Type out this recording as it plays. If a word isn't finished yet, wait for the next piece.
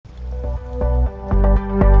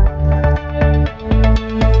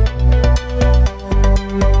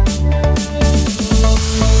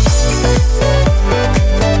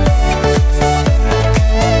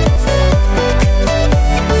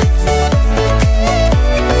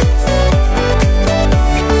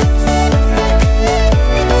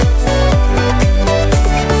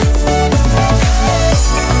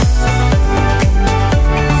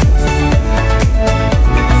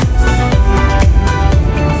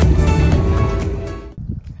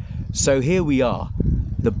So here we are,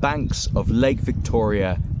 the banks of Lake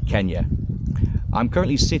Victoria, Kenya. I'm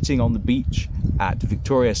currently sitting on the beach at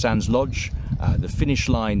Victoria Sands Lodge, the finish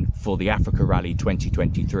line for the Africa Rally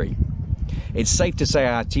 2023. It's safe to say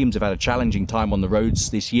our teams have had a challenging time on the roads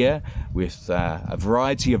this year, with a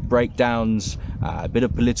variety of breakdowns, a bit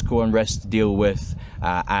of political unrest to deal with,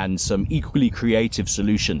 and some equally creative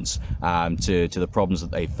solutions to the problems that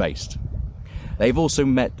they've faced. They've also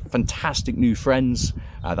met fantastic new friends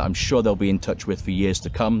that I'm sure they'll be in touch with for years to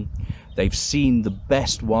come. They've seen the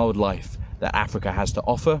best wildlife that Africa has to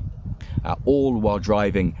offer, all while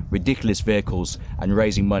driving ridiculous vehicles and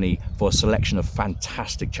raising money for a selection of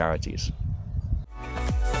fantastic charities.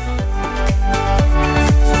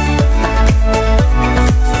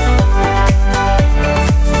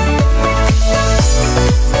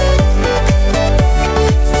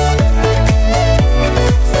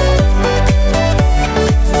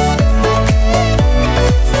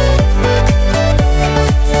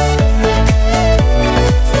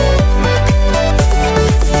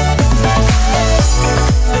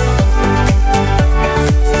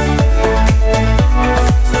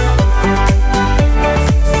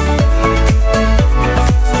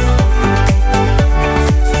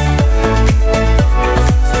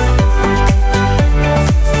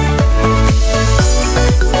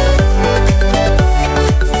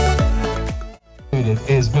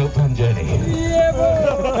 Is Milk Run Journey. Yeah,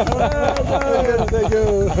 thank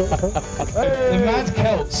you. The Mad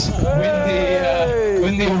Celts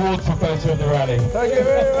win the award for photo of the rally. Thank you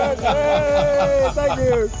very much. Hey, thank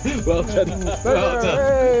you. Well done. Well done.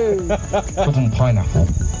 Hey. Golden pineapple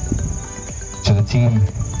to the team.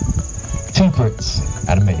 2 Brits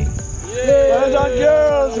and a Mini. Well done,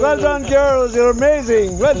 girls. Well done, girls. You're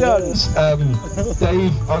amazing. Well done.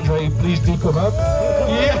 Dave, Andre, please do come up.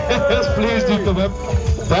 Yes, please do come up.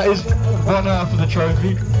 That is one half of the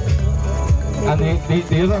trophy. And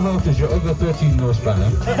the other half is your other 13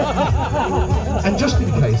 horsepower. And just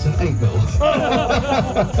in case, an 8mm.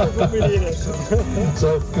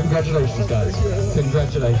 So, congratulations, guys.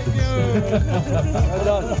 Congratulations. Well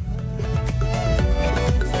done.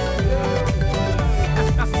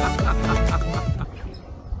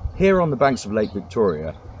 Here on the banks of Lake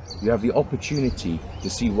Victoria, you have the opportunity to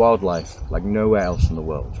see wildlife like nowhere else in the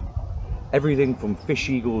world. Everything from fish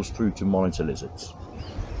eagles through to monitor lizards.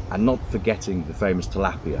 And not forgetting the famous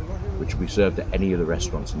tilapia, which will be served at any of the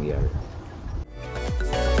restaurants in the area.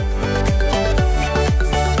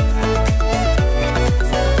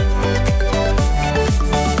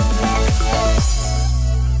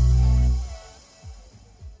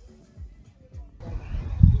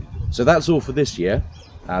 So that's all for this year.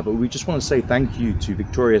 But we just want to say thank you to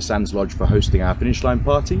Victoria Sands Lodge for hosting our finish line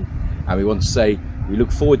party, and we want to say we look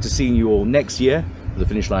forward to seeing you all next year for the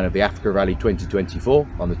finish line of the Africa Rally 2024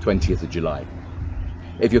 on the 20th of July.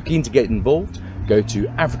 If you're keen to get involved, go to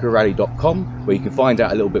africarally.com where you can find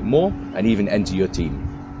out a little bit more and even enter your team.